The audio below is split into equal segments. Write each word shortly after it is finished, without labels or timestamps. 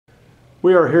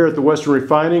We are here at the Western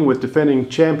Refining with defending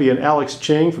champion Alex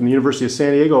Ching from the University of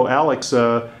San Diego. Alex,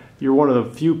 you're one of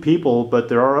the few people, but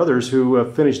there are others who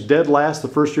finished dead last the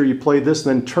first year you played this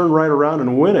and then turn right around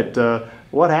and win it.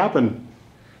 What happened?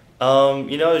 It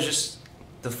was just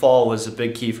the fall was a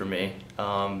big key for me.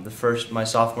 My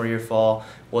sophomore year fall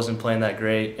wasn't playing that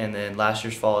great, and then last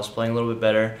year's fall I was playing a little bit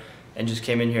better and just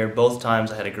came in here both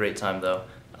times. I had a great time though.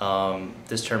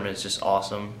 This tournament is just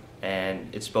awesome, and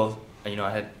it's both, I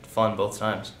had fun both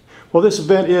times. Well, this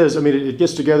event is, it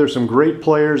gets together some great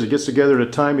players. It gets together at a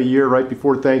time of year right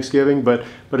before Thanksgiving, but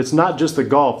it's not just the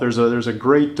golf. There's a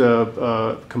great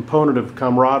component of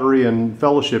camaraderie and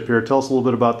fellowship here. Tell us a little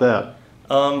bit about that.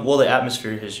 Well, the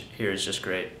atmosphere here is just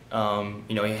great.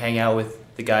 You hang out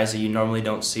with the guys that you normally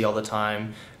don't see all the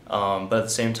time, but at the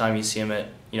same time you see them at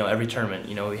every tournament.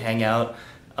 We hang out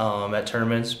at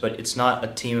tournaments, but it's not a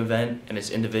team event and it's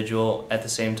individual at the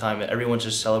same time. Everyone's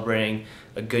just celebrating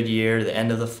a good year, the end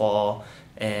of the fall,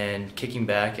 and kicking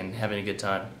back and having a good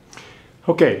time.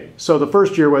 Okay, so the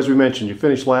first year, as we mentioned, you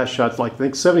finished last shots like I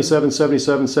think 77,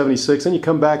 77, 76, then you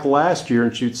come back last year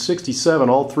and shoot 67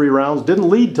 all three rounds. Didn't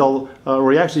lead till,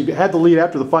 or you actually had the lead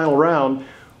after the final round.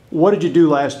 What did you do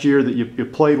last year that you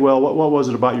played well? What was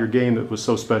it about your game that was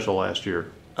so special last year?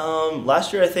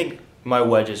 Last year I think my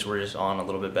wedges were just on a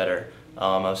little bit better.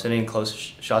 I was hitting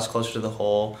shots closer to the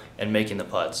hole and making the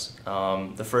putts.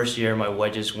 The first year my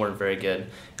wedges weren't very good,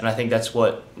 and I think that's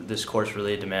what this course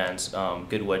really demands,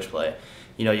 good wedge play.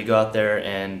 You go out there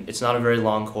and it's not a very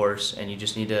long course, and you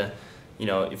just need to,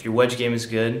 if your wedge game is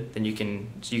good, then you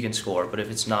can score, but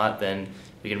if it's not, then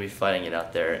you're going to be fighting it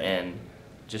out there, and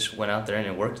just went out there and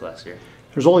it worked last year.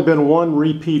 There's only been one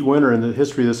repeat winner in the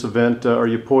history of this event. Are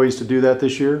you poised to do that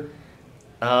this year?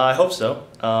 I hope so.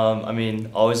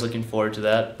 Always looking forward to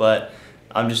that, but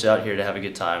I'm just out here to have a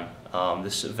good time.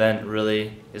 This event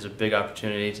really is a big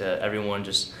opportunity to everyone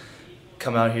just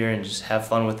come out here and just have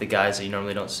fun with the guys that you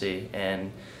normally don't see,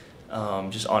 and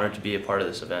just honored to be a part of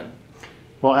this event.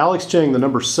 Well, Alex Ching, the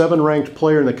number 7 ranked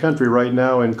player in the country right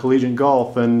now in collegiate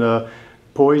golf, and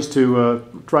poised to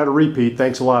try to repeat.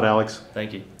 Thanks a lot, Alex.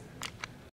 Thank you.